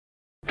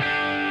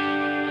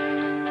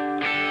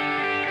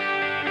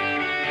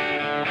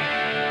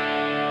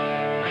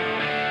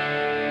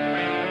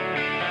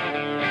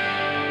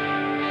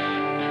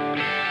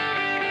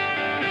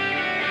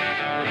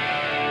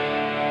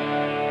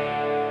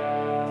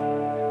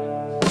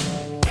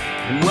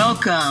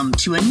Welcome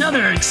to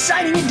another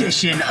exciting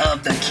edition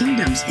of the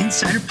Kingdoms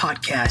Insider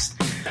Podcast.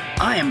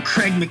 I am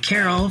Craig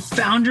McCarroll,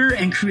 founder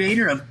and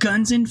creator of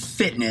Guns and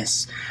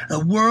Fitness,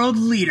 a world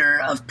leader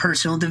of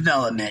personal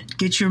development.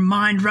 Get your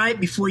mind right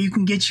before you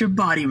can get your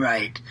body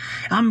right.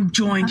 I'm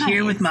joined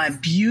here with my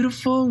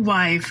beautiful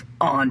wife,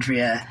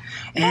 Andrea.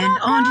 And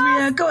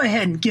Andrea, go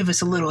ahead and give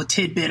us a little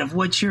tidbit of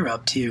what you're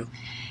up to.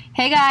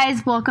 Hey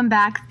guys, welcome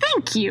back.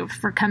 Thank you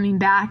for coming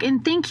back,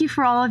 and thank you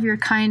for all of your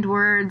kind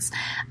words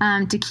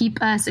to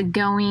keep us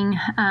going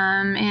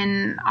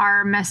in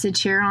our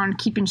message here on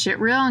keeping shit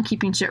real and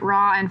keeping shit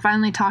raw, and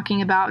finally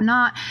talking about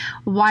not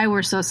why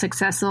we're so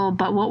successful,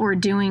 but what we're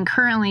doing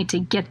currently to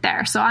get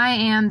there. So I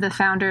am the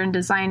founder and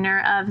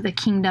designer of the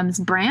Kingdoms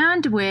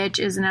brand, which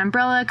is an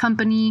umbrella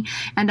company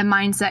and a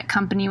mindset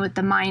company with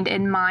the mind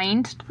in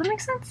mind. Does that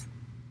make sense?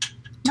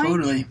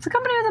 Totally. It's a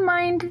company with a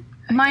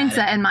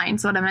mindset in mind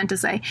is what I meant to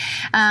say.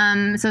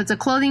 So it's a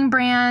clothing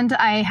brand.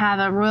 I have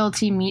a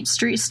royalty meets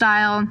street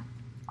style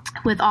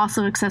with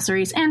also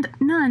accessories and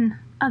none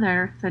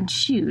other than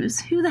shoes.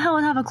 Who the hell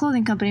would have a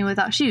clothing company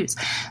without shoes?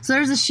 So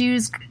there's a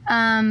shoes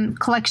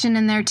collection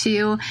in there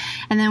too.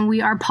 And then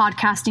we are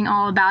podcasting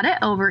all about it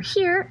over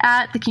here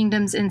at the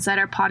Kingdoms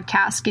Insider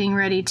Podcast, getting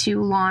ready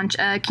to launch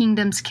a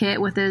Kingdoms kit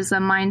with his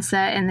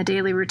mindset and the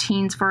daily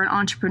routines for an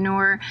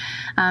entrepreneur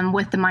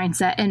with the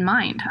mindset in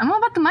mind. I'm all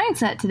about the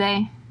mindset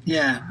today.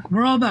 Yeah,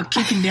 we're all about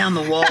kicking down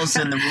the walls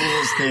and the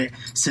rules that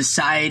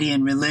society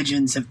and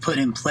religions have put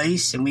in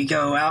place, and we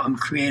go out and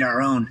create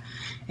our own.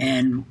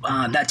 And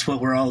that's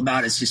what we're all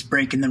about, is just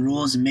breaking the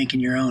rules and making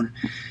your own.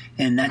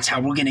 And that's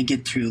how we're going to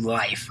get through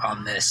life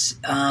on this.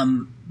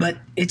 But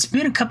it's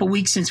been a couple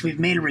weeks since we've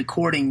made a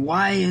recording.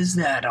 Why is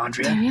that,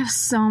 Andrea? We have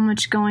so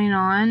much going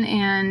on,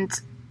 and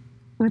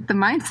with the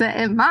mindset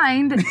in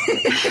mind.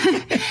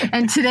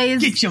 And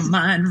today's get your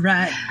mind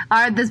right.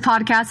 This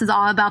podcast is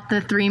all about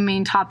the three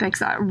main topics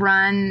that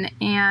run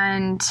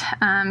and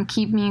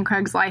keep me and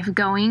Craig's life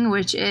going,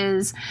 which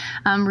is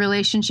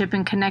relationship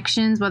and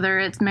connections, whether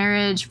it's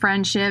marriage,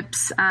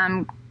 friendships,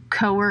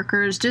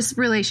 co-workers, just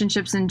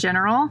relationships in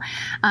general,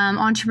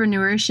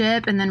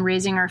 entrepreneurship, and then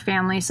raising our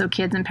family, so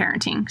kids and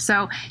parenting.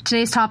 So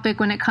today's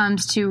topic, when it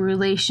comes to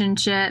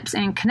relationships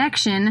and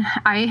connection,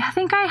 I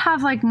think I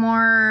have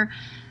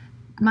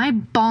my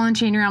ball and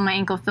chain around my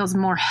ankle feels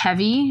more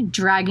heavy,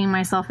 dragging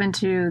myself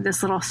into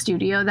this little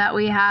studio that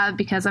we have,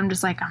 because I'm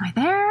just like, am I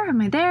there? Am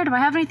I there? Do I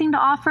have anything to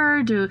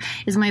offer?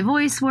 Is my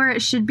voice where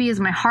it should be? Is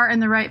my heart in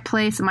the right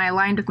place? Am I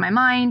aligned with my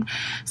mind?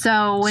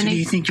 So do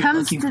you think you're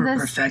looking for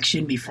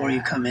perfection before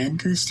you come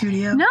into the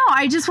studio? No,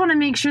 I just want to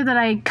make sure that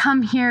I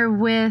come here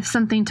with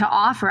something to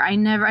offer. I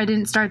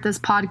didn't start this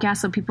podcast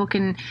so people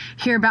can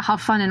hear about how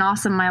fun and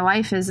awesome my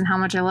life is and how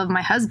much I love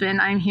my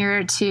husband. I'm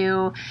here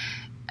to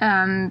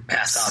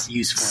pass off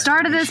useful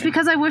started this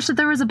because I wish that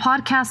there was a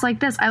podcast like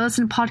this. I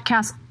listen to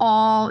podcasts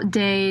all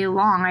day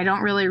long. I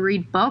don't really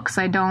read books.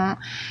 I don't,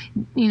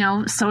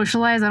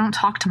 socialize. I don't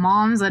talk to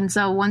moms. And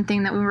so one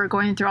thing that we were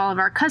going through all of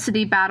our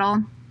custody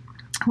battle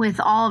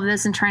with all of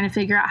this and trying to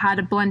figure out how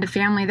to blend a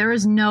family, there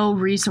was no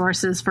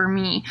resources for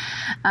me.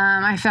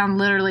 I found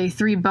literally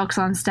 3 books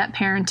on step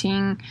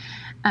parenting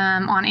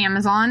on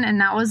Amazon, and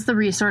that was the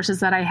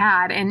resources that I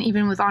had. And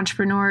even with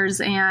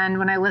entrepreneurs, and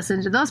when I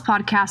listened to those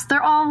podcasts,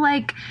 they're all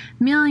like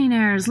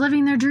millionaires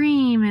living their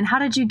dream and how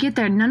did you get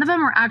there? None of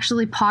them are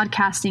actually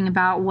podcasting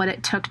about what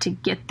it took to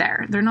get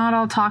there. They're not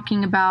all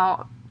talking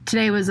about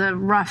today was a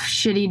rough,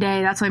 shitty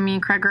day. That's why me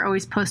and Craig are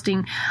always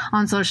posting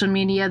on social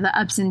media the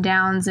ups and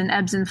downs and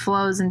ebbs and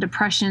flows and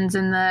depressions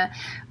and the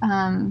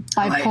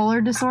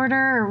bipolar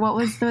disorder, or what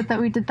was that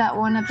we did that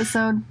one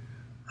episode?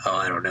 Oh,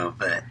 I don't know,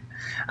 but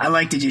I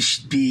like to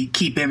just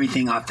keep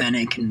everything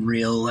authentic and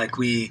real. Like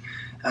we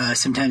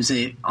sometimes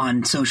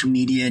on social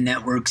media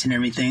networks and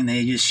everything,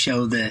 they just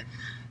show the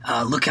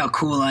look how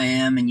cool I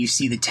am, and you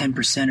see the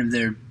 10% of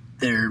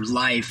their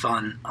life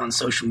on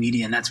social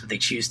media, and that's what they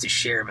choose to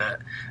share.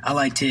 But I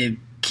like to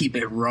keep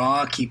it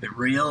raw, keep it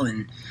real,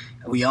 and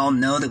we all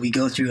know that we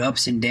go through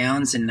ups and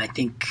downs. And I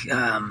think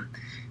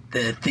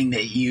the thing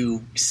that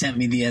you sent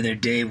me the other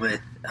day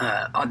with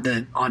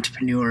the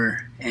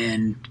entrepreneur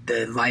and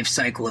the life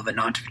cycle of an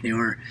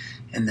entrepreneur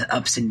and the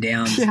ups and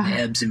downs and the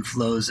ebbs and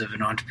flows of an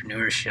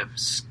entrepreneurship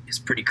is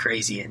pretty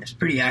crazy, and it's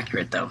pretty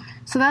accurate though.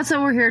 So that's what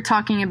we're here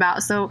talking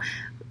about. So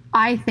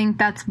I think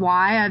that's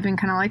why I've been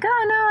kind of like,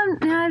 oh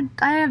no,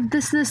 I have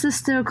this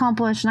to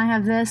accomplish, and I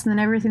have this, and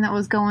then everything that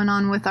was going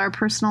on with our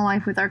personal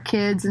life with our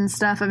kids and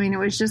stuff. I mean, it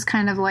was just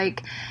kind of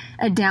like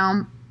a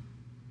down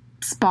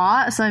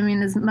spot. So I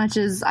mean, as much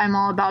as I'm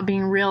all about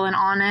being real and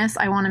honest,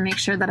 I want to make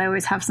sure that I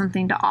always have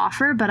something to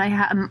offer, but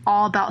I'm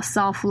all about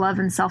self-love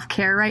and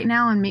self-care right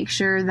now, and make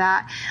sure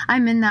that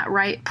I'm in that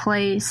right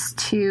place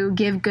to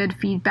give good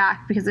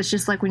feedback, because it's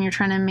just like when you're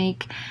trying to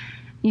make,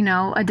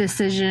 a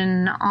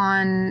decision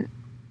on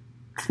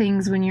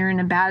things when you're in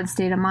a bad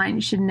state of mind.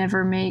 You should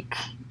never make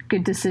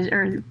good decisions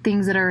or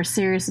things that are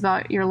serious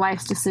about your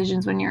life's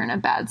decisions when you're in a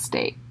bad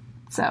state.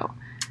 So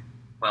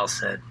Well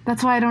said.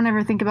 That's why I don't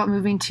ever think about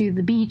moving to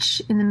the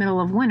beach in the middle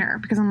of winter,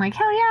 because I'm like,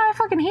 hell yeah, I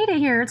fucking hate it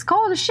here. It's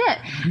cold as shit.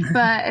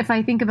 But if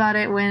I think about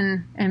it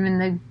when I'm in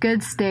the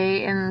good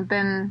state, and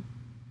then,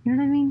 you know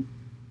what I mean?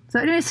 So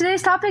anyways,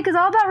 today's topic is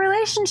all about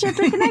relationships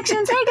and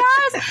connections. Hey,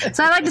 guys!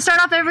 So I like to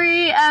start off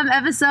every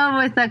episode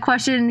with a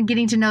question,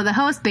 getting to know the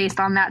host based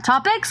on that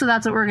topic. So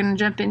that's what we're going to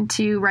jump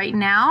into right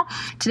now.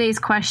 Today's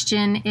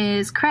question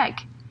is,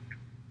 Craig.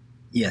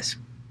 Yes.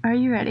 Are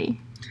you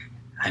ready?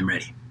 I'm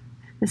ready.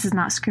 This is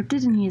not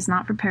scripted, and he is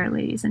not prepared,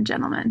 ladies and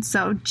gentlemen.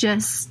 So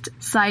just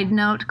side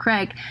note,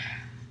 Craig,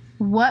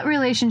 what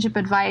relationship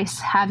advice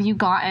have you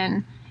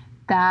gotten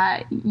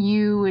that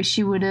you wish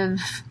you would have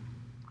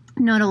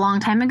known a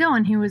long time ago,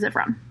 and who was it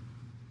from?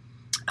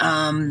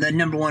 The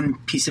number one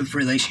piece of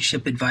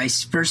relationship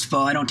advice, first of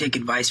all, I don't take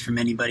advice from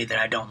anybody that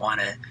I don't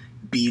want to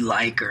be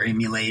like or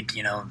emulate.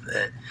 You know,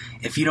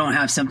 if you don't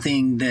have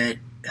something that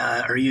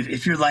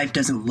if your life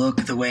doesn't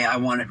look the way I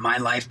wanted my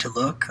life to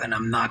look, then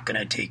I'm not going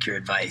to take your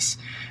advice.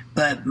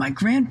 But my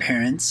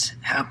grandparents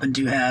happen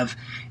to have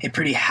a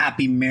pretty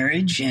happy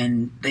marriage,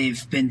 and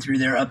they've been through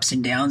their ups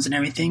and downs and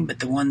everything. But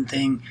the one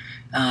thing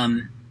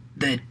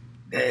that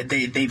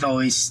they've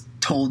always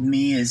told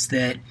me is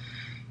that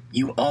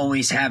you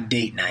always have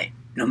date night.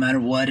 No matter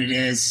what it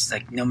is,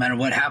 like no matter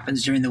what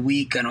happens during the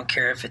week, I don't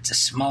care if it's a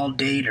small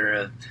date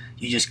or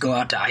you just go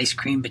out to ice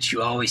cream, but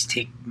you always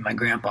my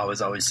grandpa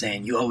was always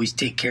saying, you always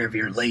take care of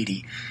your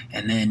lady.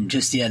 And then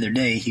just the other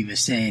day he was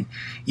saying,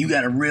 you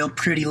got a real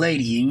pretty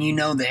lady, and you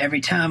know that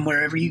every time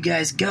wherever you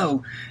guys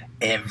go,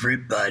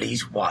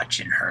 everybody's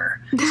watching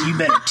her. So you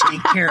better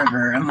take care of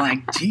her. I'm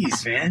like,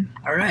 geez, man.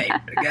 All right,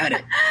 I got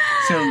it.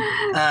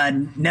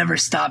 So never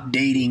stop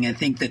dating. I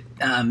think that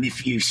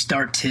if you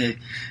start to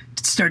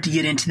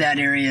get into that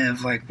area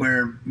of like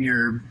where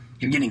you're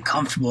getting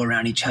comfortable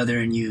around each other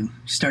and you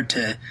start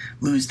to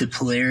lose the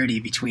polarity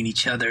between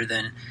each other,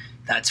 then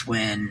that's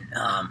when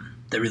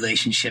the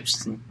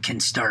relationships can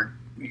start.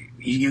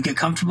 You get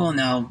comfortable, and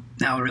now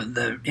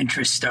the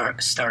interest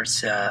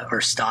starts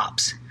or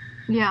stops.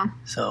 Yeah.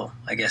 So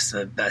I guess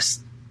the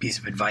best piece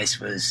of advice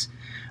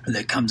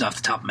that comes off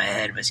the top of my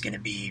head was going to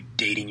be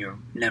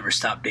never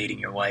stop dating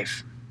your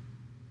wife.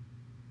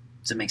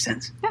 Does that make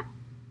sense? Yeah.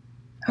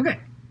 Okay.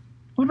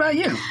 What about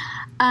you?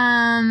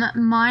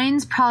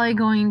 Mine's probably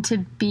going to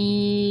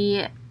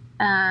be,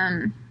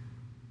 there's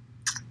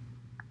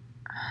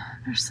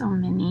so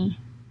many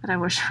that I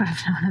wish I would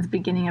have known at the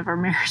beginning of our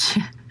marriage.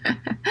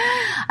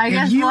 I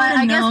guess the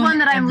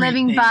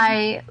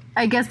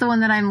one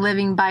that I'm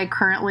living by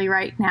currently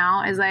right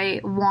now is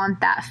I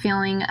want that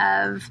feeling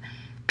of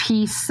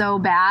peace so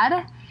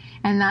bad.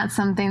 And that's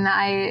something that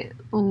I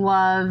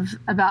love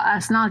about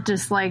us, not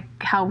just like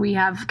how we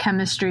have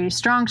chemistry,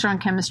 strong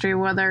chemistry,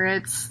 whether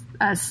it's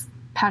us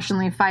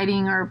passionately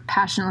fighting or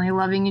passionately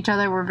loving each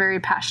other. We're very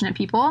passionate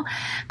people.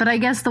 But I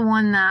guess the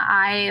one that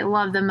I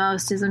love the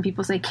most is when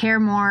people say care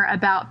more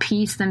about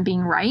peace than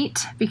being right,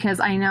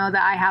 because I know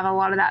that I have a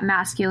lot of that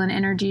masculine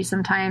energy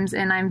sometimes,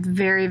 and I'm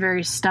very,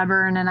 very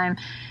stubborn, and I'm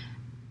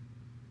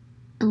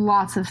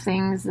lots of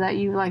things that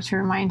you like to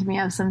remind me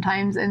of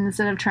sometimes. And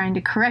instead of trying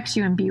to correct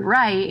you and be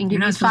right and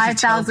give you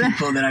 5,000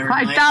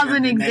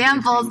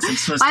 examples,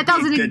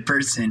 5,000 good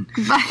person.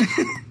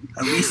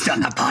 At least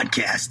on the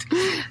podcast.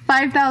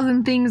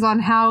 5,000 things on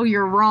how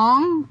you're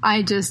wrong.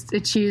 I just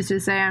choose to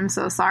say I'm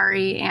so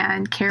sorry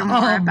and care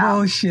more about. Oh,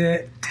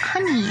 bullshit.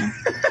 Honey.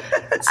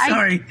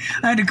 Sorry.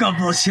 I had to call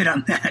bullshit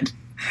on that.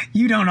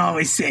 You don't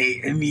always say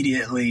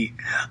immediately,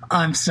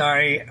 I'm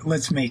sorry,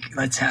 let's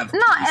have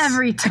Not peace.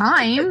 Every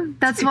time.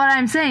 That's what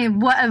I'm saying.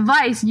 What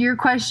advice? Your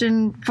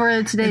question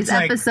for today's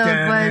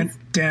episode was...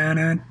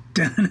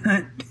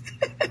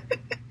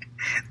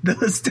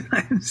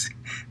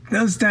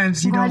 Those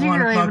times you don't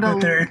want to fuck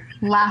with her.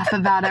 Laugh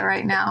about it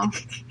right now.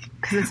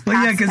 Because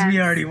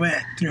we already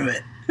went through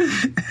it.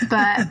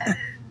 But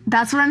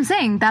that's what I'm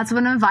saying. That's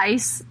what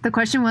advice. The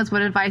question was,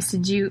 what advice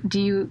did you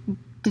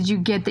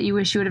get that you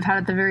wish you would have had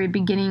at the very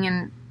beginning?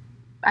 And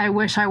I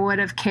wish I would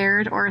have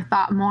cared or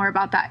thought more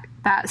about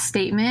that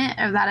statement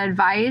or that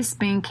advice,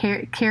 being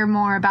care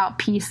more about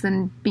peace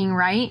than being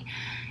right.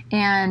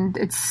 And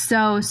it's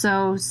so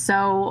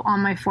on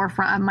my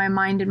forefront of my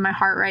mind and my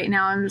heart right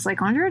now. I'm just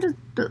like, Andrea,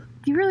 do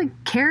you really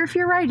care if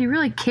you're right? Do you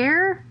really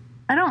care?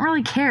 I don't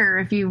really care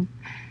if you...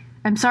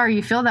 I'm sorry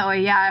you feel that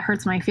way. Yeah, it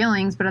hurts my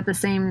feelings. But at the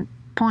same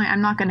point,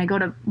 I'm not going to go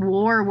to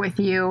war with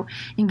you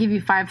and give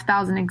you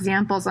 5,000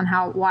 examples on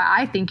why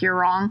I think you're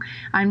wrong.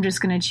 I'm just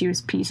going to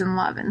choose peace and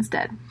love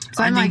instead.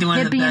 So I'm like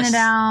hipping it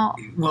out.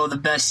 Well, the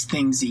best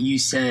things that you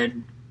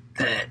said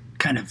that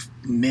kind of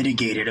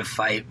mitigated a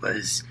fight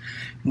was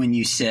when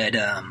you said,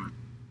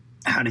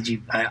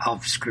 I'll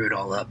screw it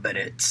all up, but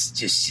it's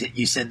just,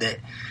 you said that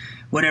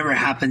whatever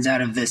happens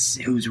out of this,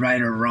 who's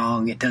right or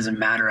wrong, it doesn't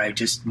matter. I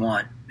just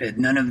want,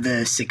 none of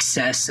the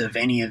success of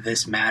any of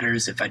this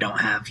matters if I don't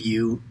have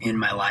you in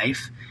my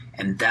life.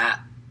 And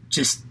that,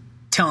 just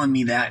telling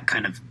me that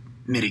kind of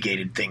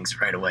mitigated things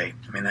right away.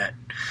 I mean, that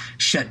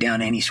shut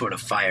down any sort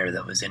of fire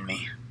that was in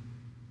me.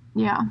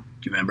 Yeah. Do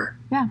you remember?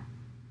 Yeah.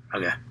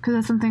 Okay. Because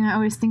that's something I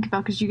always think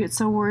about, because you get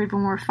so worried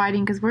when we're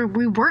fighting, because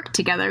we work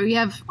together. We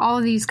have all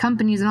of these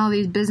companies and all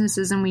these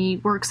businesses, and we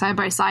work side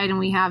by side, and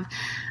we have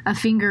a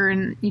finger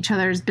in each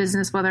other's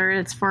business, whether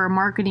it's for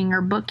marketing or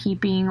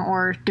bookkeeping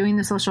or doing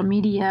the social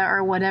media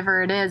or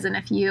whatever it is. And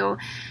if you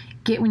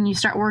when you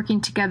start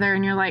working together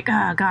and you're like,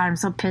 oh God, I'm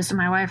so pissed at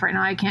my wife right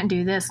now, I can't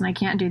do this and I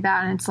can't do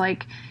that. And it's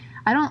like,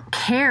 I don't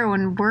care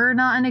when we're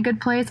not in a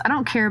good place. I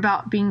don't care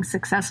about being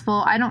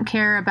successful. I don't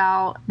care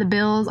about the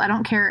bills. I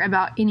don't care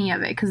about any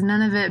of it, because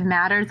none of it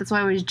matters. That's why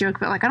I always joke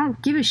about, like, I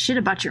don't give a shit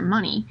about your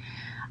money.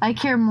 I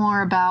care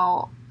more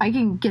about, I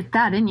can get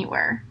that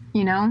anywhere,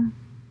 you know?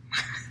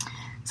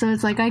 So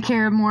it's like, I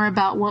care more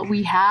about what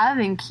we have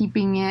and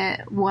keeping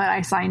it what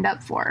I signed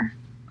up for.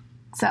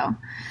 So.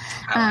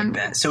 I like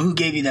that. So who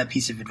gave you that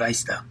piece of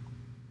advice, though?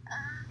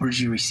 Where did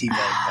you receive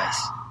that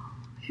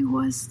advice? Who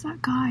was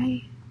that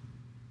guy?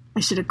 I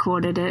should have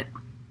quoted it.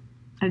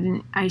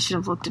 I should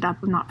have looked it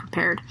up. I'm not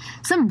prepared.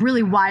 Some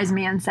really wise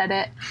man said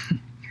it.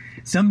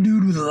 Some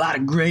dude with a lot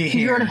of gray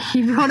hair.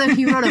 He wrote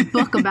a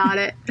book about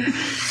it.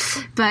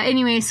 But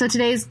anyway, so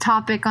today's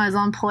topic is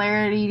on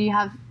polarity. Do you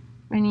have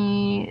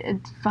any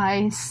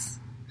advice?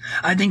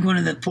 I think one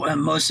of the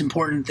most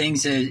important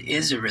things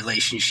is a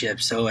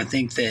relationship. So I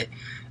think that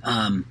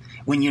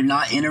when you're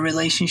not in a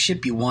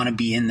relationship, you want to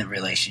be in the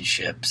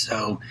relationship.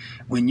 So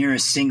when you're a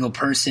single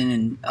person,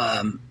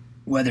 and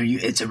whether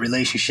it's a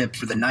relationship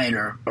for the night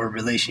or a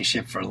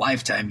relationship for a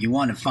lifetime, you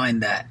want to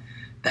find that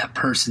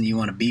person you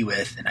want to be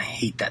with. And I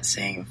hate that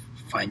saying,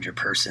 find your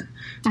person.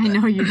 I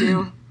know you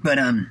do. But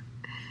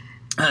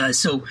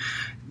so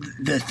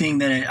the thing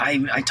that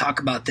I talk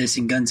about this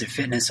in Guns of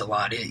Fitness a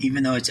lot,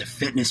 even though it's a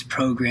fitness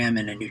program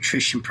and a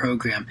nutrition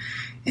program,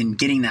 and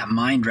getting that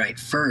mind right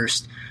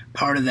first,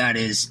 part of that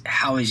is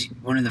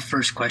one of the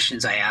first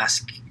questions I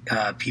ask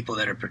people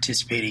that are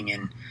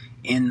participating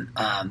in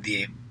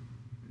the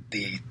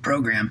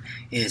program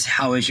is,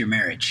 how is your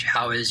marriage?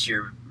 How is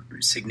your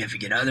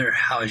significant other?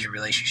 How is your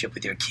relationship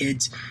with your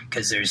kids?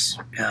 Because there's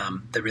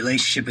the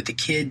relationship with the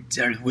kids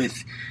or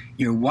with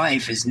your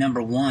wife is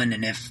number one.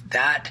 And if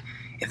that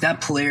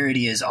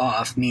polarity is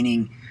off,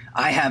 meaning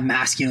I have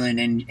masculine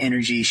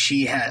energy,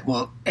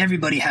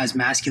 everybody has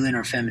masculine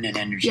or feminine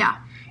energy. Yeah.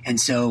 And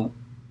so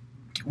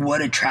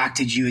what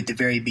attracted you at the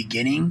very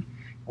beginning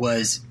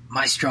was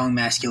my strong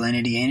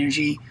masculinity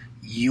energy,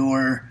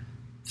 your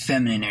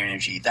feminine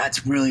energy.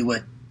 That's really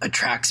what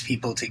attracts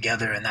people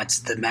together, and that's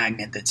the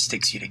magnet that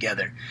sticks you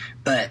together.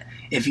 But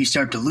if you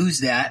start to lose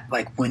that,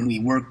 like when we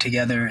work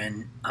together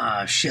and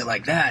shit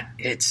like that,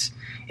 it's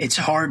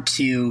hard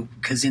to,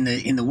 because in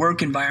the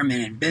work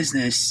environment and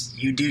business,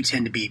 you do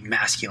tend to be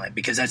masculine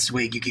because that's the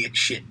way you get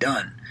shit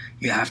done.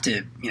 You have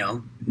to,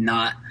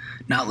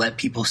 not let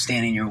people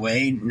stand in your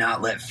way,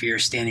 not let fear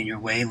stand in your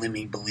way,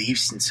 limiting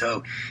beliefs. And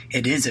so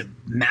it is a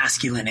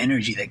masculine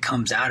energy that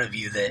comes out of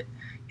you that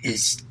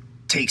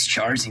takes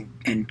charge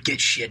and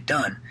gets shit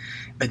done.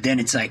 But then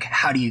it's like,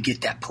 how do you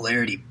get that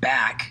polarity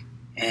back?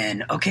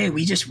 And okay,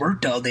 we just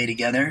worked all day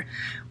together.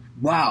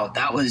 Wow,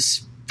 that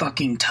was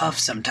fucking tough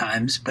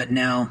sometimes. But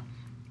now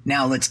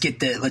let's get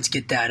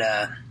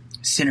that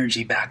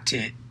synergy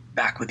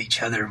back with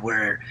each other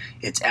where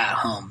it's at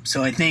home.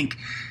 So I think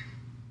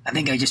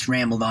I just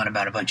rambled on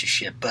about a bunch of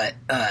shit. But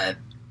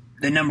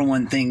the number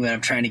one thing that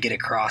I'm trying to get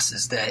across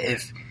is that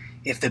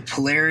if the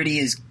polarity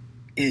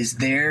is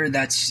there,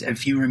 that's,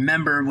 if you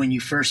remember when you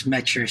first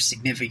met your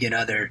significant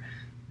other,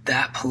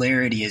 that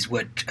polarity is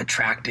what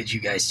attracted you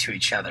guys to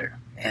each other.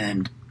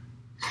 And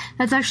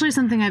that's actually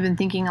something I've been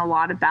thinking a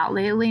lot about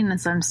lately,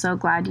 and so I'm so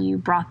glad you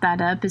brought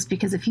that up, is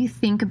because if you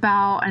think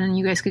about, and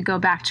you guys could go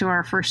back to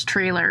our first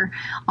trailer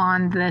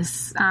on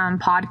this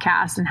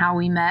podcast and how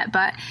we met,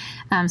 but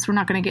so we're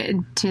not going to get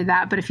into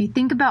that, but if you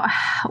think about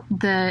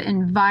the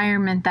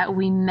environment that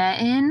we met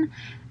in,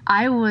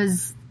 I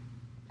was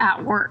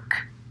at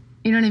work.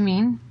 You know what I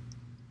mean?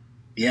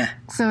 Yeah.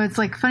 So it's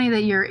like funny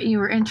that you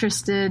were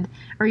interested,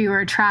 or you were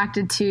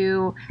attracted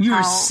to.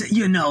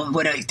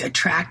 What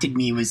attracted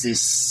me was this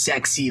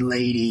sexy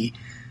lady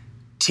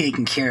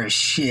taking care of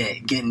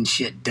shit, getting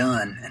shit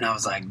done, and I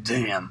was like,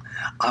 damn,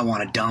 I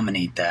want to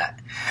dominate that.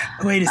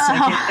 Wait a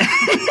second.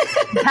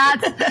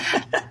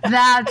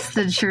 That's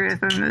the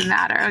truth of the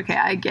matter. Okay,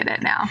 I get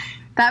it now.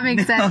 That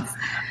makes sense.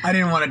 I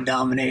didn't want to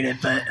dominate it,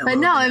 but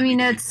no, I mean,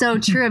 it's so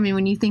true. I mean,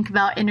 when you think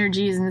about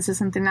energies, and this is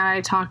something that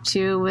I talk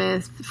to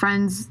with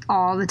friends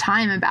all the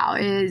time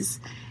about,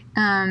 is,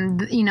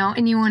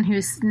 anyone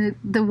who's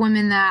the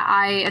women that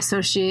I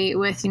associate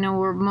with,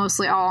 we're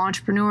mostly all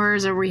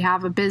entrepreneurs, or we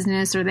have a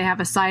business, or they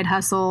have a side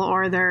hustle,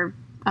 or they're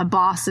a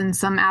boss in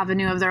some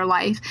avenue of their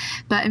life.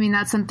 But I mean,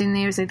 that's something they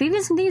always say.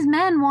 These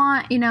men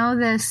want,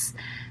 this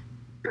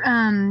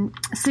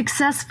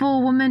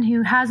successful woman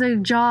who has a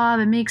job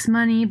and makes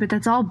money, but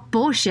that's all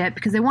bullshit,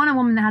 because they want a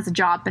woman that has a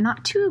job but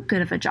not too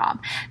good of a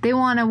job. They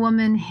want a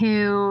woman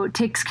who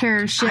takes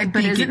care of shit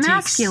but isn't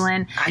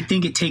masculine. I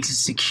think it takes a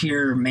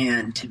secure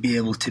man to be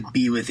able to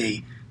be with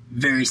a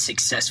very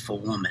successful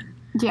woman.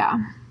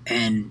 Yeah.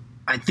 And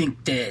I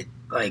think that,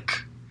 like,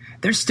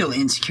 there's still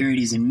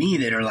insecurities in me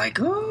that are like,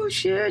 oh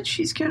shit,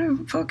 she's gonna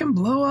fucking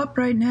blow up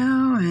right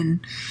now,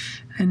 and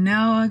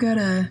now I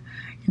gotta,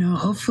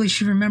 hopefully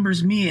she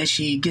remembers me as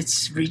she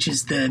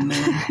reaches the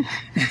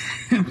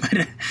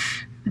moon.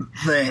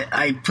 But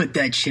I put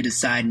that shit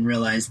aside and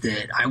realized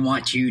that I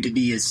want you to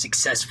be as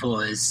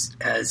successful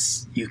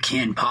as you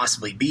can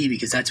possibly be,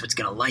 because that's what's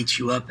going to light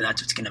you up, and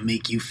that's what's going to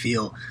make you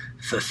feel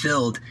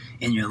fulfilled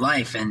in your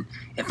life. And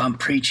if I'm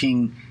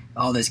preaching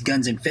all this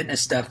guns and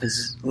fitness stuff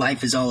as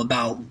life is all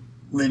about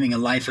living a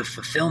life of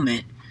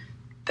fulfillment,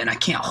 then I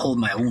can't hold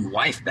my own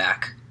wife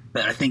back.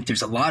 But I think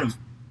there's a lot of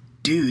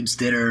dudes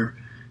that are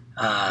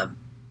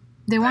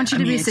they want you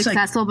to be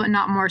successful, but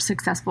not more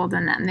successful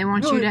than them. They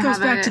want you to have. It goes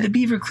back to the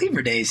Beaver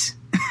Cleaver days.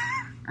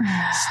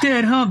 Stay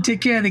at home, take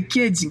care of the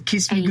kids, and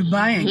kiss me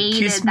goodbye, and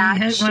kiss me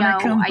when I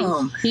come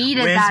home.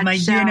 Where's my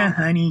dinner,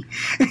 honey?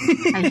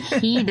 I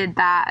hated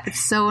that. It's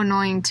so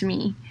annoying to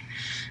me.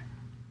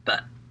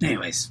 But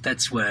anyways,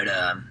 that's where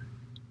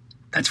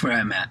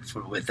I'm at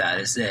with that.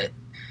 Is that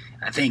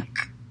I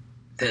think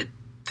that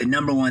the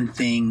number one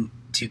thing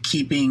to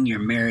keeping your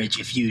marriage,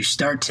 if you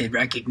start to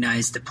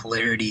recognize the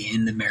polarity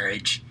in the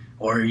marriage,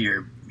 or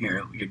you're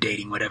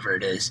dating, whatever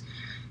it is,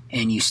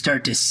 and you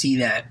start to see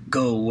that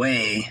go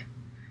away,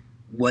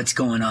 what's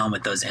going on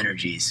with those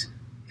energies?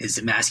 Is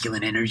the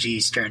masculine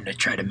energy starting to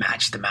try to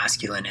match the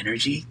masculine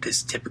energy?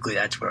 Because typically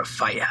that's where a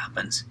fight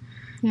happens.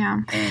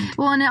 Yeah.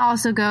 And it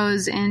also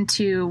goes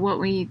into what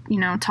we,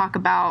 talk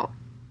about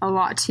a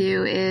lot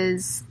too,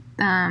 is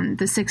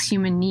the 6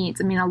 human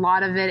needs. I mean, a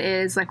lot of it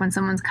is like when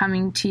someone's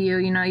coming to you,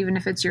 even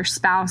if it's your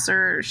spouse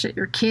or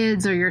your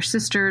kids or your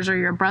sisters or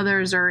your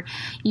brothers or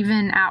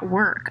even at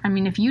work. I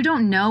mean, if you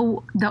don't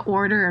know the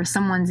order of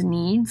someone's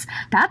needs,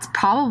 that's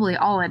probably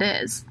all it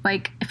is.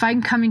 Like if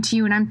I'm coming to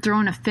you and I'm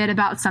throwing a fit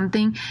about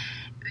something,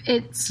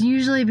 it's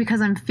usually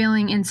because I'm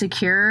feeling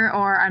insecure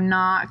or I'm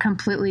not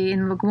completely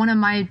in. Like one of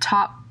my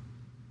top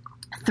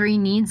 3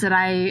 needs that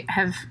I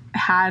have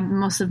had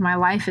most of my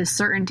life is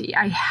certainty.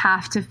 I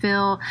have to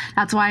feel.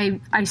 That's why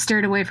I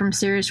steered away from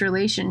serious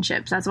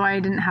relationships. That's why I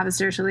didn't have a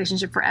serious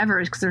relationship forever,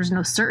 is because there's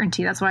no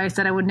certainty. That's why I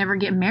said I would never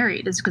get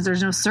married, is because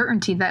there's no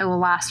certainty that it will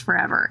last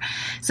forever.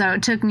 So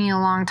it took me a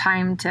long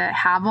time to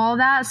have all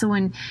that. So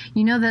when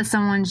you know that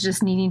someone's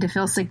just needing to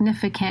feel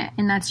significant,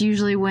 and that's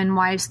usually when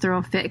wives throw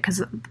a fit,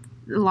 because a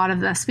lot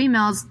of us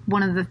females,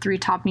 one of the 3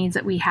 top needs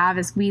that we have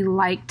is we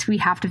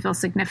have to feel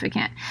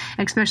significant,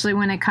 especially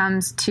when it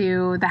comes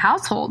to the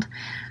household.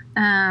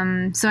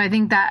 So I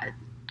think that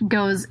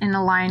goes in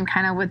a line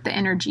kind of with the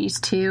energies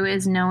too,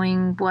 is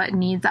knowing what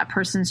needs that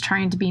person's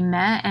trying to be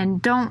met,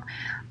 and don't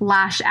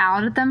lash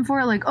out at them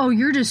for it. Like, oh,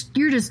 you're just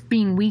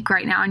being weak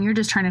right now and you're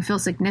just trying to feel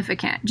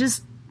significant.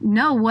 Just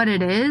know what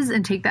it is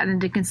and take that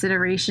into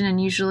consideration. And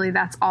usually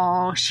that's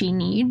all she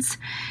needs,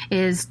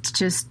 is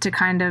just to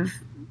kind of,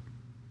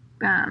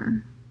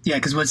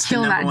 because what's the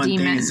number one thing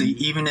is,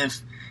 even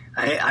if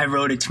I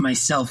wrote it to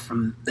myself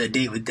from the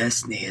Date with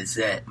Destiny, is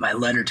that my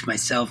letter to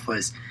myself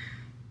was,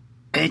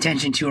 pay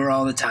attention to her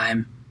all the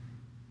time,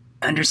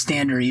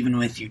 understand her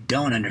even if you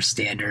don't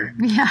understand her.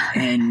 Yeah.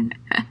 And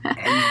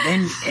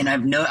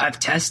I've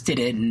tested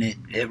it, and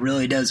it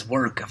really does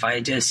work. If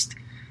I just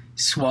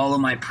swallow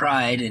my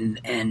pride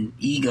and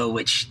ego,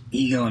 which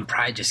ego and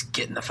pride just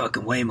get in the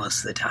fucking way most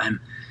of the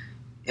time.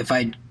 If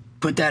I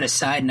put that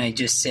aside and I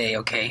just say,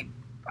 okay,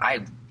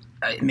 I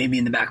maybe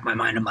in the back of my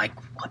mind I'm like,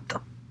 what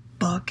the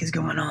fuck is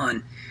going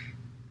on?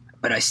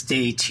 But I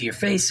stay to your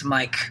face. I'm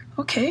like,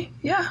 okay,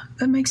 yeah,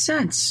 that makes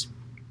sense.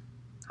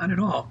 Not at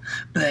all.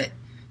 But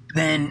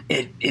then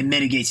it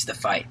mitigates the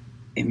fight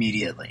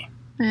immediately.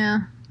 Yeah,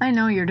 I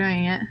know you're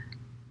doing it.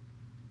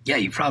 Yeah,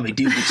 you probably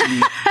do. But then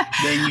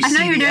you I know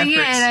see you're the doing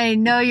efforts. it, and I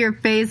know your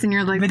face, and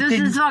you're like, this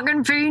is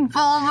fucking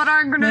painful, but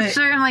I'm going to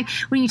say. I'm like,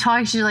 when you talk,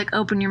 you should like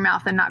open your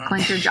mouth and not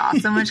clench your jaw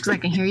so much, because I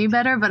can hear you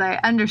better, but I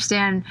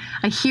understand.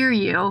 I hear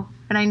you,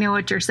 and I know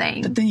what you're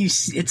saying. But then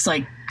it's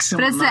like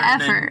someone. But it's the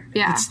effort,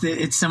 yeah.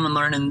 It's someone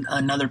learning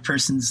another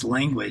person's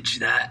language.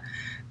 That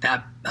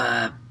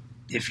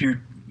if you're,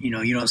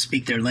 you don't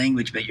speak their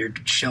language, but you're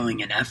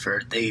showing an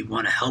effort, they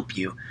want to help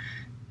you.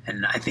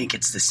 And I think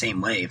it's the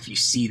same way. If you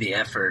see the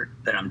effort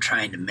that I'm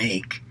trying to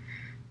make,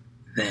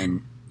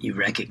 then you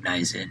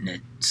recognize it, and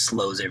it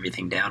slows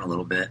everything down a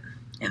little bit.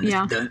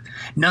 And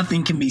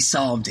nothing can be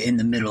solved in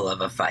the middle of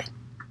a fight.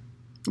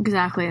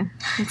 Exactly.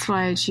 That's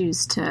why I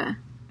choose to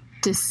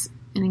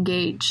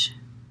disengage.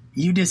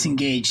 You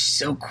disengage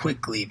so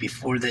quickly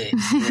before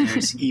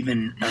there's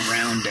even a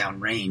round down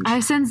range.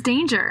 I sense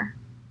danger.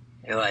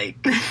 You're like,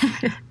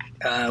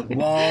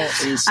 wall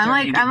is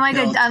starting I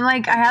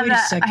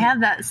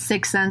have that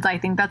sixth sense. I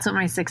think that's what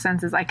my sixth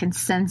sense is. I can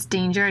sense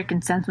danger. I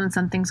can sense when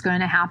something's going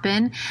to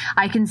happen.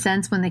 I can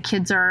sense when the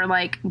kids are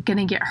like going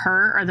to get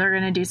hurt or they're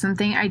going to do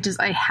something.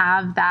 I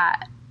have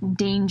that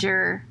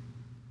danger.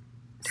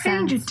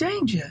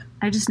 Danger.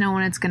 I just know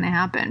when it's going to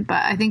happen.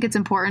 But I think it's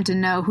important to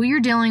know who you're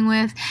dealing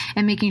with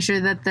and making sure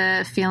that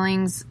the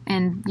feelings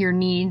and your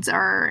needs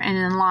are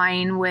in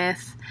line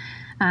with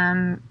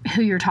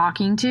who you're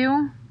talking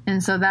to.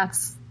 And so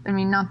that's I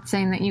mean, not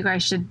saying that you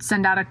guys should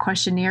send out a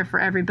questionnaire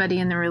for everybody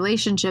in the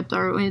relationship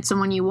or it's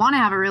someone you want to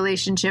have a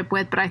relationship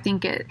with, but I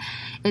think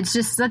it's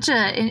just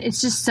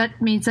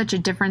made such a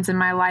difference in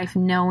my life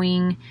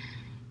knowing,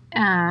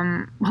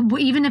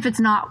 even if it's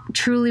not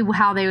truly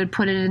how they would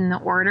put it in the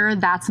order,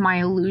 that's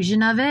my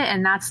illusion of it.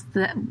 And that's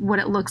what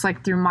it looks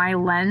like through my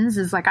lens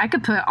is like, I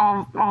could put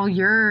all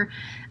your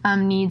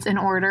needs in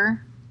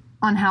order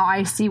on how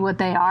I see what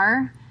they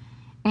are.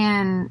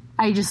 And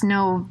I just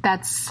know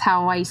that's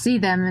how I see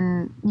them,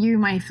 and you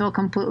might feel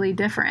completely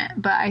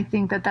different. But I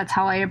think that that's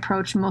how I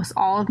approach most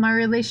all of my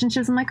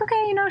relationships. I'm like,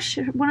 okay,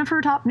 one of her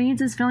top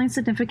needs is feeling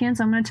significant,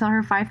 so I'm going to tell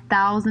her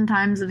 5,000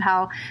 times of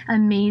how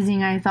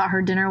amazing I thought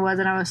her dinner was,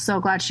 and I was so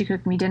glad she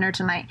cooked me dinner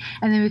tonight.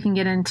 And then we can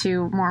get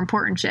into more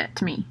important shit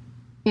to me,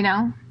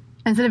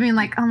 Instead of being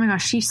like, oh my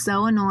gosh, she's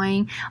so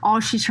annoying. All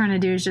she's trying to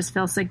do is just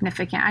feel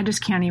significant. I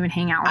just can't even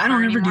hang out with her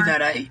anymore. I don't ever do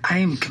that. I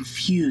am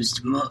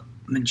confused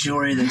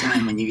majority of the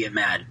time when you get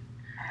mad.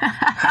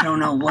 I don't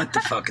know what the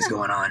fuck is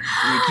going on.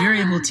 Like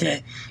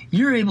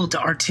you're able to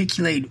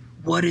articulate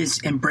what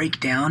is and break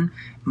down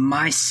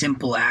my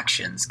simple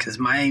actions, because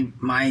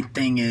my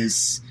thing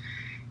is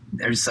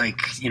there's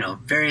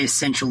very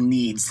essential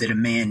needs that a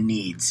man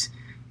needs,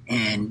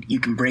 and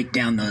you can break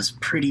down those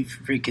pretty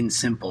freaking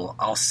simple.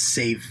 I'll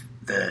save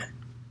the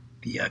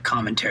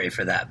commentary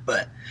for that,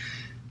 but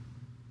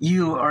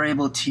you are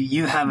able to.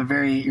 You're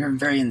very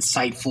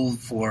insightful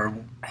for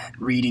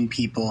reading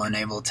people and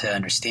able to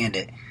understand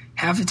it.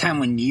 Half the time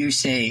when you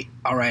say,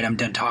 all right, I'm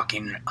done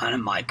talking, and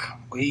I'm like,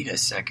 wait a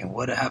second,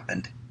 what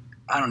happened?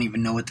 I don't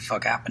even know what the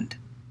fuck happened.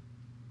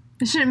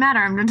 It shouldn't matter,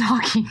 I'm done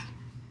talking.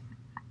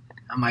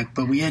 I'm like,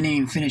 but we hadn't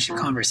even finished a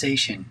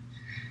conversation.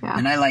 Yeah.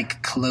 And I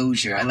like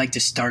closure. I like to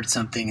start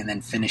something and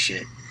then finish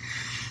it.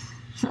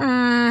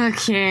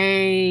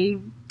 Okay.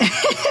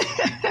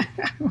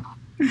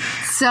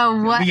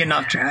 So what? Are we getting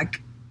off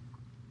track?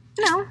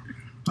 No.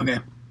 Okay.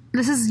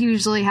 This is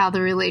usually how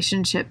the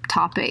relationship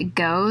topic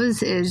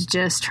goes, is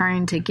just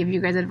trying to give you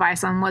guys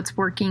advice on what's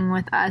working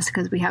with us,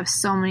 because we have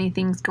so many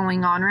things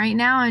going on right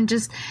now, and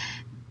just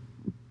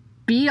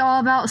be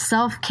all about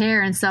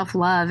self-care and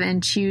self-love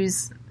and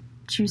choose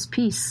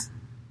peace.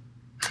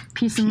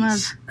 Peace and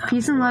love.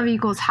 Peace and love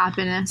equals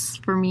happiness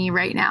for me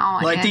right now.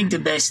 Well, I think the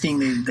best thing,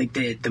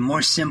 the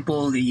more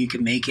simple that you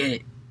can make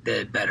it,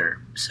 the better.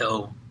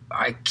 So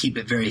I keep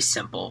it very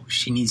simple.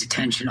 She needs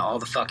attention all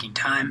the fucking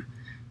time.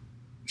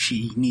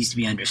 She needs to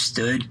be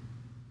understood,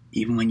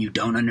 even when you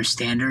don't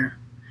understand her.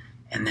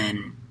 And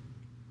then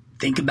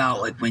think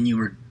about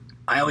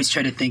I always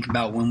try to think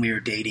about when we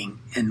were dating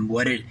and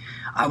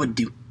I would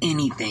do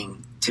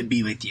anything to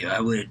be with you.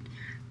 I would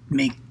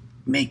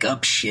make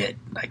up shit,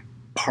 like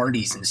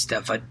parties and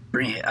stuff.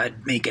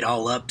 I'd make it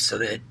all up so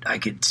that I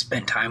could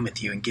spend time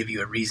with you and give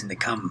you a reason to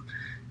come,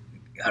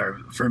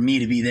 or for me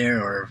to be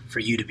there or for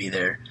you to be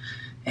there,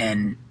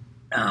 and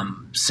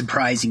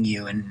surprising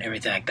you and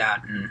everything like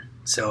that. And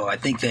so I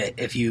think that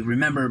if you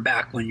remember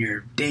back when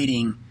you're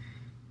dating,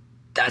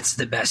 that's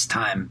the best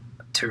time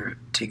to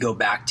go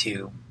back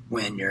to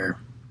when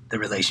the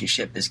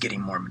relationship is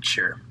getting more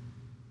mature.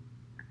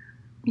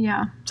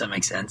 Yeah. Does that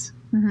make sense?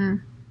 Mm-hmm.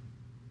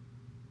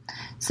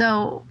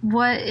 So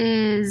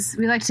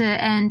we like to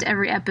end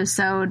every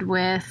episode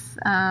with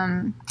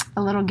a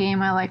little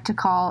game I like to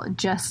call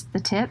Just the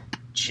Tip.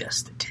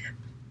 Just the Tip.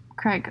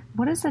 Craig,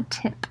 what is a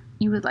tip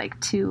you would like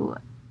to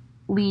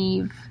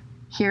leave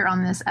here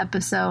on this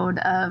episode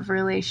of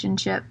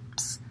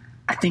relationships?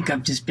 I think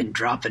I've just been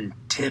dropping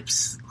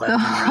tips left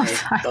and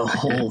right the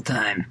whole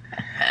time.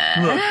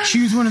 Look,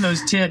 choose one of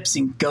those tips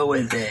and go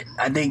with it.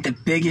 I think the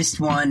biggest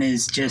one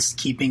is just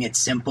keeping it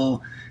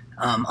simple.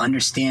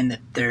 Understand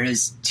that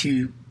there's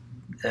two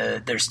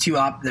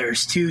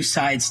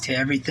sides to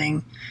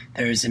everything.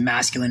 There's a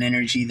masculine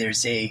energy.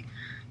 There's a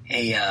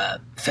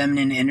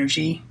feminine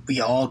energy.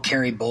 We all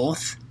carry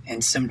both,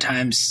 and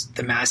sometimes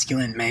the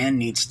masculine man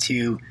needs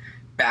to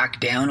back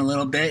down a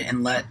little bit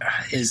and let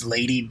his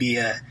lady be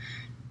a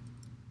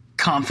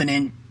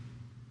confident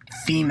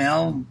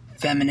female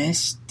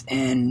feminist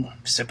and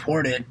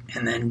support it,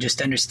 and then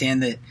just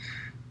understand that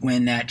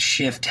when that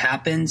shift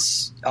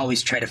happens,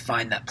 always try to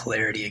find that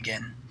polarity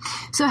again.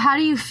 So how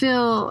do you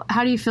feel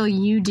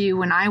you do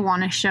when I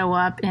want to show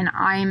up and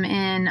I'm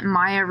in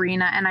my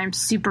arena and I'm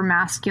super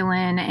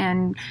masculine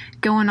and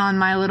going on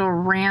my little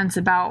rants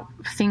about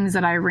things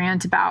that I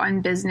rant about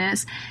in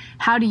business?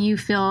 How do you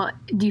feel?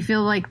 Do you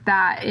feel like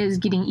that is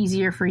getting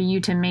easier for you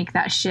to make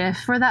that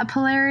shift for that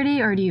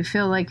polarity? Or do you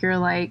feel like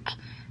you're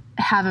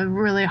have a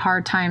really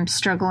hard time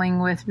struggling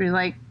with,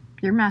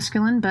 you're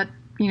masculine, but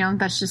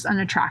that's just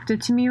unattractive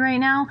to me right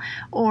now?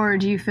 Or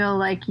do you feel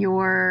like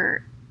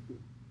you're,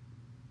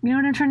 you know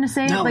what I'm trying to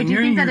say? No, when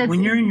you're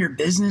in your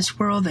business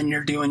world and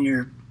you're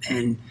doing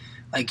and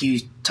like you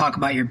talk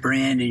about your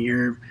brand and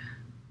you're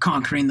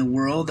conquering the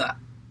world,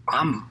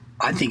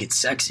 I think it's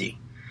sexy.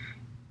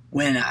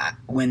 When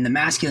the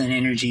masculine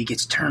energy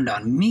gets turned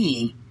on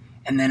me,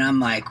 and then I'm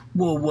like,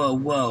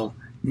 whoa.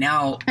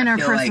 Now in our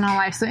personal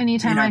life. So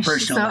anytime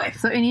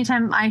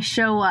anytime I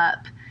show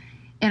up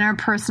in our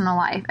personal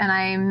life and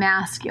I'm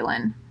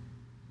masculine,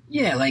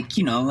 Yeah, like,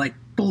 you know, like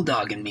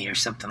bulldogging me or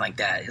something like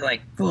that.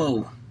 Like,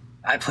 whoa,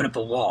 I put up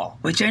a wall,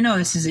 which I know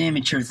this is an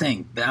immature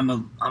thing, but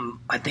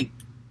I think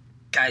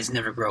guys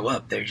never grow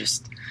up. They're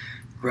just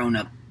grown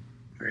up,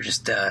 or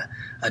just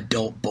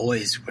adult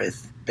boys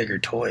with bigger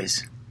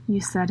toys.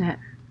 You said it.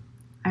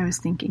 I was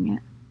thinking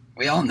it.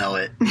 We all know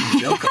it.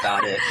 We joke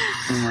about it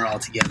when we're all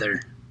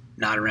together,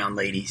 not around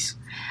ladies.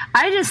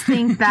 I just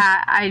think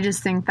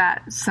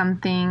that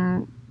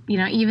something, you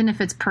know, even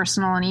if it's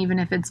personal and even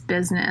if it's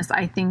business,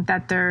 I think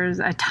that there's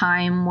a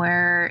time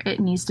where it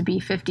needs to be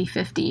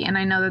 50-50. And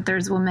I know that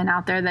there's women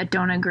out there that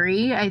don't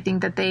agree. I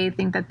think that they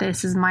think that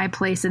this is my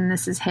place and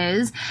this is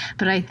his.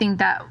 But I think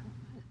that,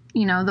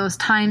 you know, those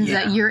times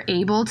that you're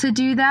able to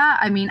do that,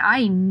 I mean,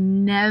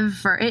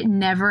 it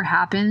never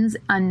happens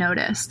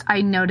unnoticed.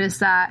 I notice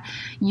that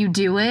you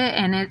do it,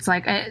 and it's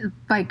like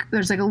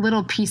there's like a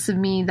little piece of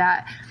me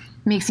that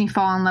makes me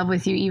fall in love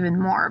with you even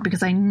more,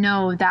 because I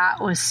know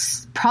that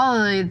was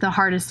probably the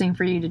hardest thing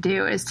for you to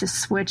do, is to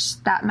switch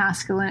that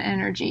masculine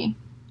energy.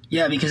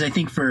 Yeah, because I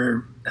think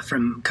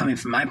from coming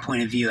from my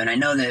point of view, and I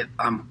know that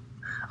I'm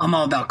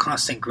all about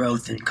constant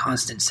growth and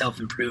constant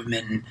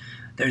self-improvement, and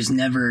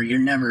you're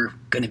never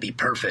going to be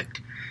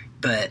perfect,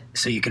 but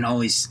so you can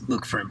always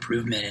look for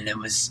improvement.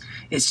 And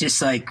it's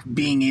just like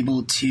being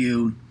able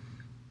to,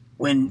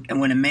 when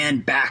a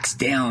man backs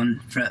down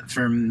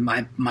from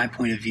my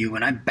point of view,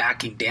 when I'm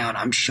backing down,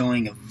 I'm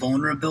showing a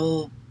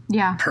vulnerable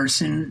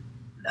person,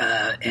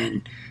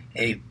 and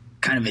a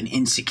kind of an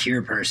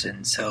insecure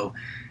person. So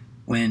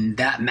when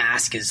that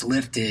mask is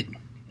lifted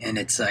and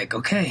it's like,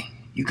 okay,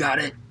 you got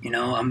it, you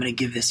know, I'm going to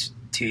give this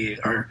to you,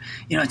 or,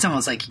 you know, it's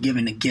almost like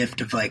giving a gift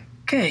of like,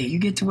 okay, you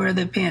get to wear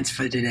the pants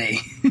for today.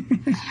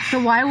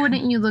 So why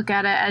wouldn't you look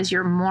at it as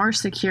you're more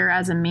secure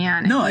as a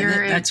man? No,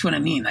 that's what I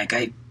mean.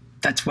 Like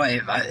that's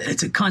why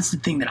it's a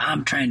constant thing that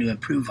I'm trying to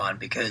improve on,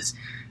 because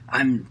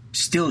I'm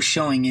still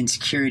showing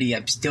insecurity.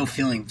 I'm still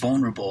feeling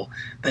vulnerable.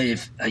 But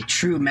if a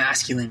true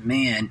masculine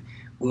man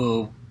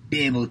will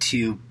be able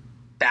to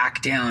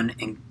back down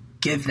and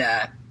give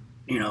that,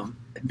 you know,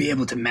 be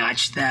able to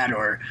match that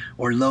or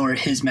lower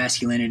his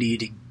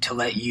masculinity to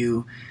let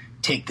you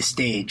take the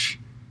stage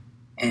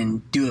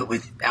and do it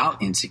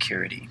without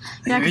insecurity.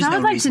 Yeah, because I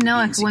would like to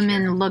know if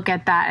women look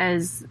at that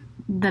as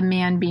the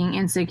man being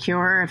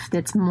insecure, if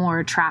it's more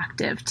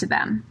attractive to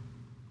them.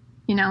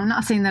 You know, I'm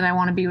not saying that I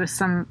want to be with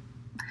some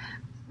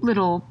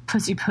little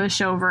pussy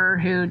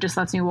pushover who just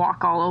lets me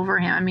walk all over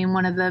him. I mean,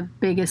 one of the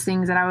biggest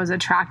things that I was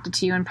attracted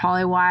to, and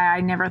probably why I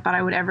never thought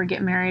I would ever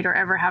get married or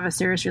ever have a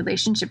serious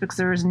relationship, because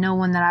there was no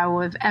one that I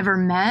would have ever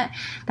met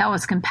that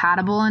was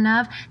compatible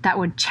enough that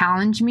would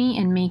challenge me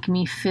and make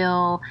me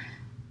feel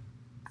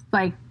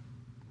like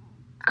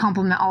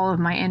complement all of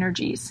my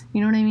energies.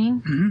 You know what I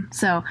mean? Mm-hmm.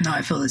 So no,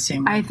 I feel the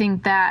same way. I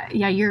think that,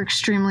 yeah, you're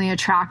extremely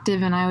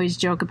attractive, and I always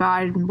joke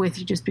about it with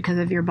you just because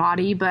of your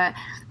body. But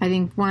I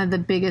think one of the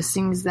biggest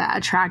things that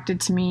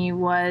attracted to me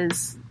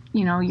was,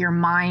 you know, your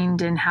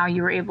mind and how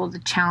you were able to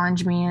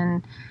challenge me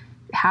and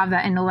have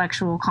that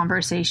intellectual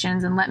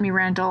conversations and let me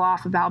rantle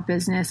off about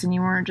business. And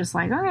you weren't just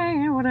like,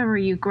 okay, whatever,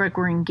 you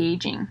were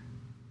engaging.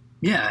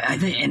 Yeah.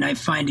 I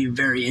find you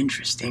very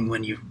interesting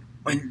when you're,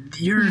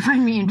 you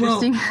find me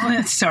interesting.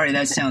 Well, sorry,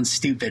 that sounds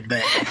stupid,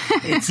 but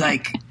it's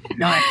like,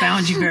 no, I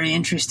found you very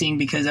interesting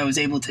because I was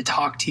able to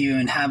talk to you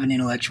and have an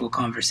intellectual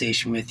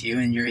conversation with you,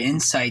 and your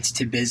insights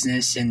to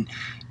business and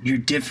your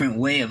different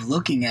way of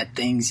looking at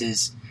things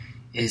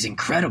is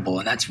incredible.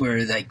 And that's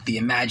where like the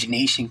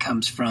imagination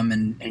comes from,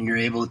 and you're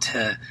able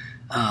to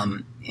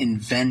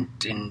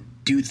invent and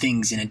do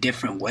things in a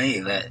different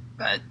way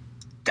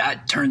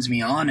that turns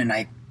me on. And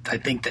I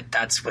think that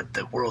that's what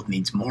the world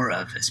needs more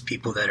of, is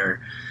people that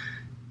are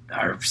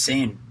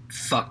saying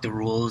fuck the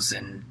rules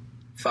and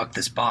fuck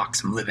this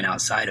box, I'm living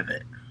outside of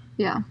it.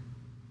 Yeah.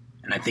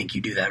 And I think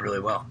you do that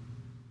really well.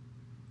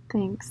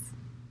 Thanks.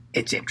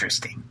 It's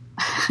interesting.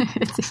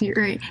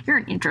 You're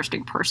an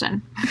interesting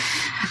person.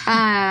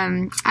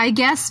 I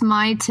guess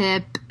my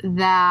tip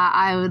that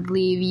I would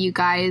leave you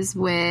guys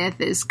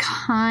with is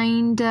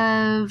kind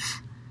of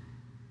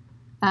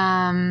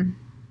can't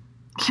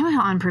believe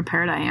how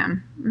unprepared I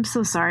am. I'm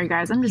so sorry,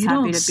 guys. I'm just happy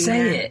to be here.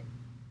 Say it.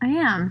 I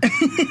am,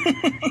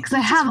 because I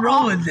have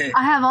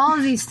all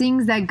of these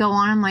things that go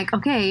on. I'm like,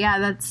 okay, yeah,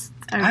 that's.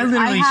 I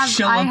literally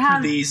show up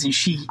for these, and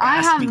she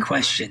asks me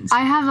questions. I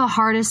have the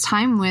hardest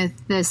time with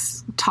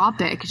this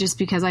topic just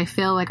because I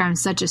feel like I'm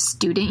such a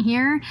student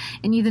here,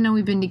 and even though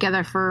we've been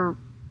together for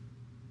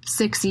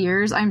 6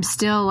 years, I'm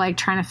still like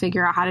trying to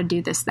figure out how to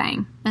do this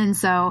thing. And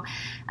so,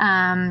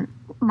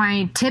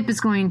 my tip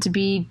is going to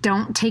be: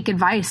 don't take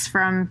advice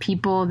from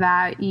people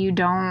that you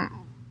don't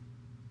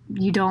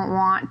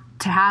want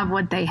to have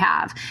what they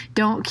have.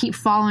 Don't keep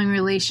following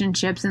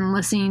relationships and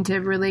listening to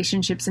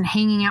relationships and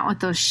hanging out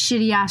with those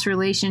shitty ass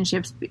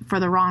relationships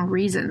for the wrong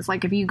reasons.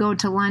 Like if you go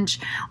to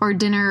lunch or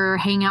dinner or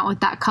hang out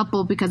with that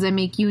couple because they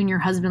make you and your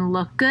husband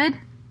look good,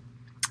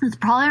 those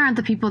probably aren't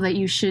the people that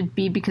you should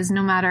be, because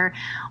no matter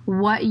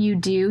what you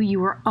do,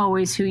 you are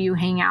always who you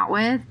hang out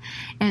with.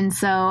 And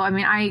so, I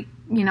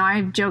mean,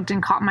 I've joked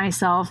and caught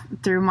myself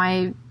through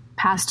my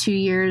past 2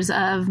 years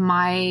of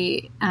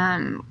my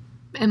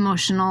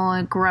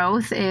emotional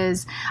growth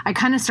is I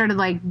kind of started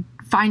like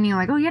finding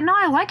like, oh yeah, no,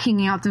 I like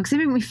hanging out with them because they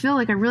make me feel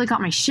like I really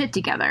got my shit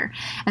together.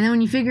 And then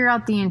when you figure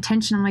out the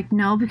intention, I'm like,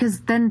 no,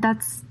 because then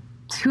that's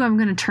who I'm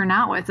going to turn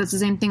out with. That's the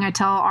same thing I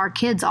tell our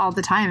kids all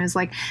the time is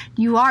like,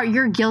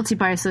 you're guilty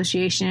by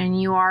association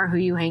and you are who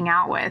you hang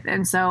out with.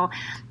 And so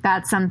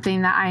that's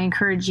something that I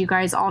encourage you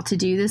guys all to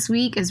do this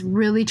week is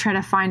really try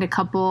to find a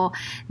couple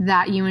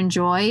that you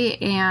enjoy,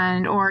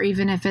 and, or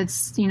even if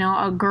it's, you know,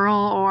 a girl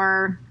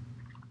or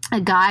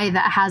a guy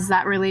that has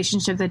that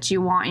relationship that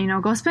you want, you know,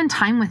 go spend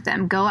time with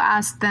them, go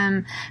ask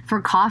them for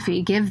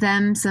coffee, give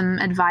them some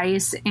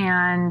advice,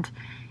 and,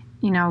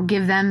 you know,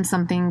 give them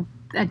something,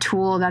 a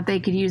tool that they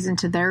could use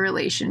into their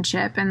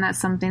relationship. And that's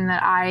something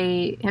that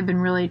I have been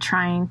really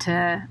trying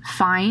to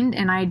find.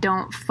 And I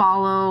don't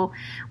follow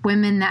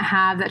women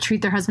that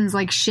treat their husbands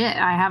like shit.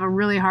 I have a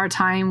really hard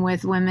time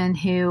with women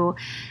who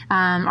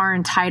are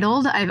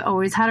entitled. I've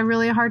always had a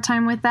really hard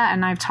time with that.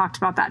 And I've talked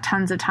about that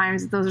tons of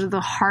times. Those are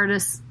the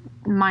hardest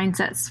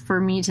mindsets for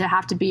me to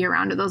have to be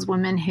around, to those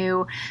women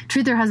who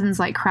treat their husbands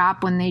like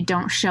crap when they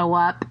don't show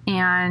up,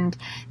 and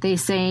they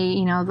say,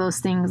 you know, those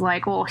things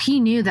like, well, he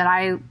knew that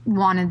I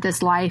wanted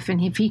this life, and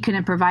if he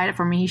couldn't provide it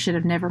for me, he should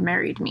have never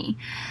married me.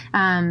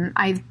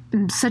 I'm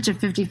such a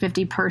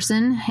 50-50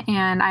 person,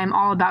 and I'm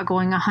all about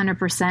going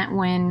 100%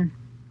 when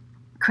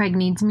Craig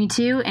needs me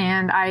to,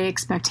 and I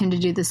expect him to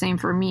do the same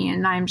for me.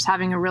 And I'm just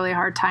having a really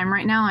hard time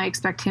right now. I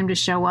expect him to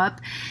show up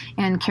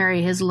and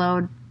carry his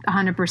load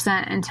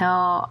 100%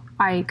 until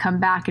I come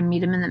back and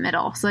meet him in the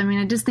middle. So, I mean,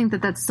 I just think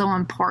that that's so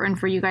important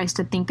for you guys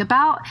to think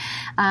about.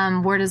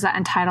 Where does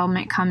that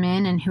entitlement come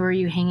in, and who are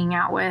you hanging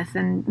out with,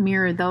 and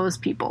mirror those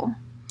people.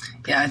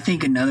 Yeah, I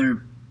think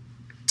another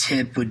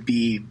tip would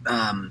be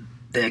the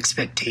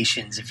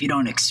expectations. If you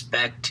don't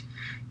expect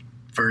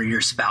for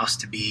your spouse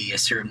to be a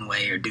certain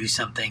way or do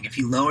something, if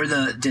you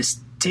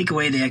just take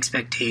away the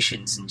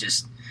expectations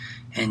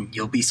and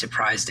you'll be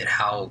surprised at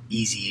how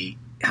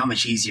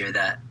much easier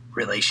that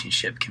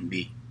relationship can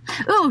be.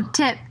 Ooh,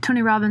 tip.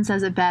 Tony Robbins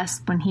says it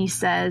best when he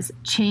says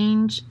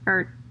change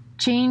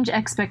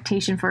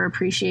expectation for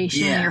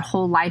appreciation, and your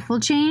whole life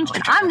will change.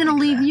 And I'm going to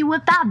leave you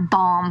with that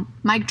bomb.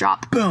 Mic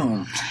drop.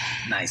 Boom.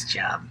 Nice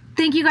job.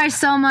 Thank you guys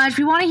so much.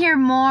 We want to hear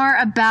more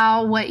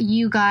about what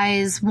you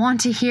guys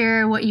want to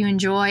hear, what you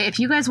enjoy. If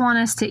you guys want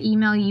us to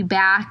email you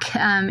back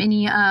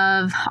any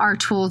of our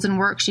tools and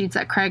worksheets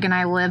that Craig and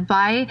I live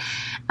by,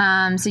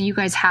 so you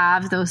guys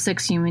have those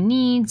 6 human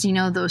needs, you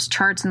know, those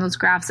charts and those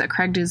graphs that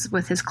Craig does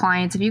with his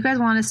clients. If you guys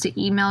want us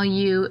to email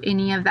you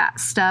any of that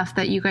stuff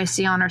that you guys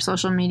see on our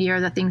social media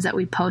or the things that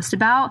we post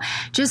about,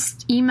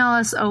 just email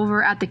us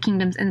over at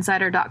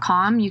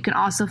thekingdomsinsider.com. You can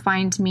also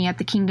find me at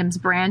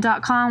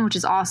thekingdomsbrand.com, which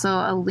is also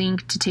a link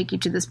to take you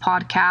to this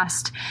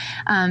podcast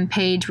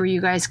page where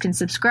you guys can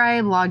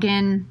subscribe, log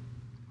in,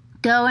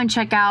 go and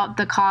check out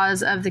the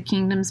cause of the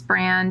Kingdom's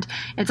brand.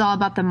 It's all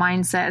about the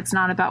mindset. It's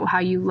not about how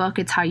you look,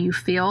 it's how you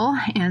feel.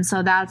 And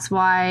so that's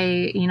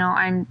why, you know,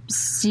 I'm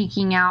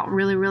seeking out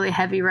really, really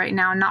heavy right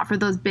now, not for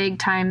those big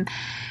time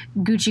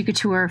Gucci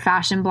couture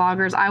fashion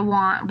bloggers. I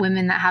want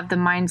women that have the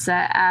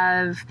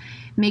mindset of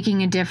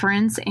making a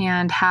difference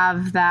and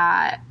have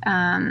that,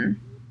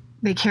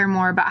 they care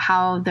more about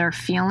how they're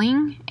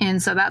feeling.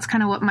 And so that's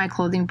kind of what my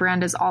clothing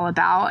brand is all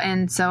about.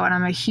 And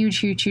I'm a huge,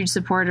 huge, huge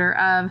supporter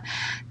of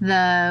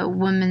the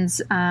Women's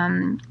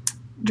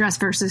Dress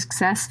for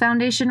Success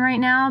Foundation right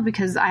now,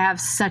 because I have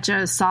such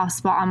a soft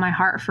spot on my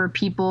heart for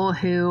people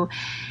who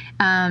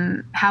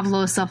have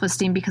low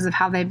self-esteem because of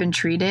how they've been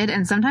treated.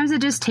 And sometimes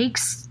it just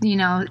takes, you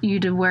know, you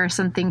to wear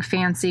something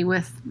fancy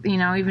with, you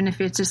know, even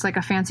if it's just like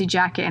a fancy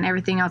jacket and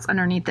everything else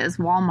underneath it is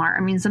Walmart. I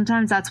mean,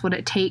 sometimes that's what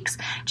it takes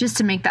just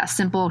to make that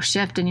simple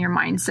shift in your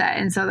mindset.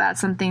 And so that's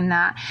something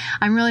that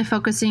I'm really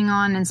focusing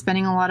on and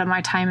spending a lot of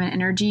my time and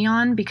energy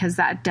on, because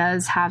that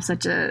does have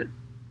such a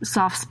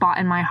soft spot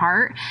in my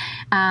heart,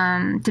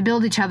 to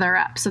build each other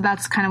up. So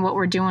that's kind of what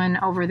we're doing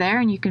over there.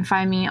 And you can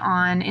find me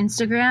on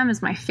Instagram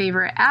as my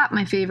favorite app,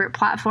 my favorite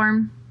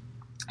platform.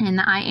 And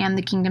I am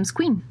the Kingdom's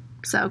Queen.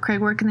 So Craig,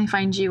 where can they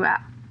find you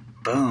at?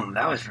 Boom.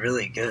 That was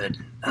really good.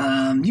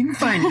 You can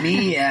find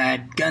me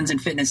at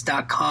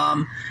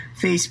gunsandfitness.com.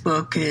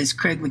 Facebook is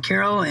Craig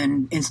McCarroll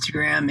and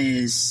Instagram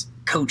is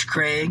Coach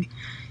Craig.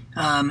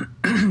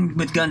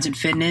 With Guns and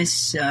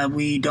Fitness,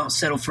 we don't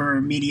settle for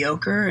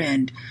mediocre,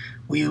 and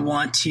we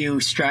want to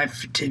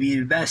strive to be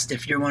the best.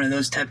 If you're one of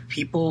those type of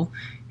people,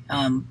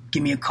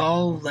 give me a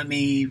call. Let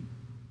me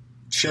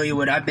show you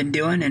what I've been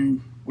doing,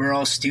 and we're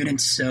all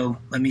students, so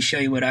let me show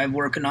you what I'm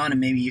working on, and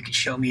maybe you can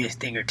show me a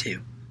thing or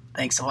two.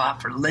 Thanks a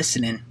lot for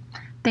listening.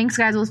 Thanks,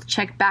 guys. We'll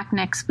check back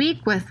next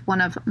week with one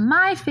of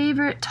my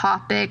favorite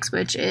topics,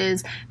 which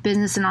is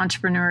business and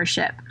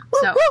entrepreneurship.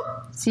 So,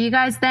 see you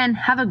guys then.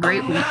 Have a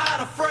great week.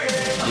 Yeah.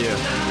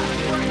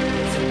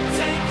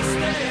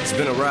 It's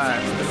been a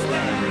ride.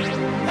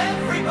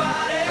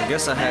 I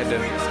guess I had to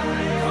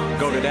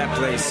go to that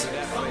place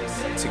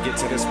to get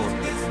to this one.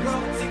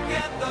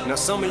 Now,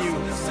 some of you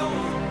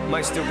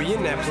might still be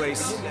in that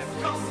place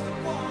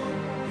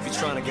if you're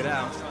trying to get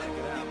out.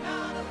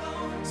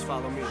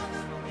 follow me.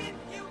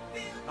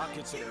 I'll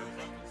get you there.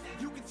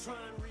 You can try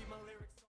and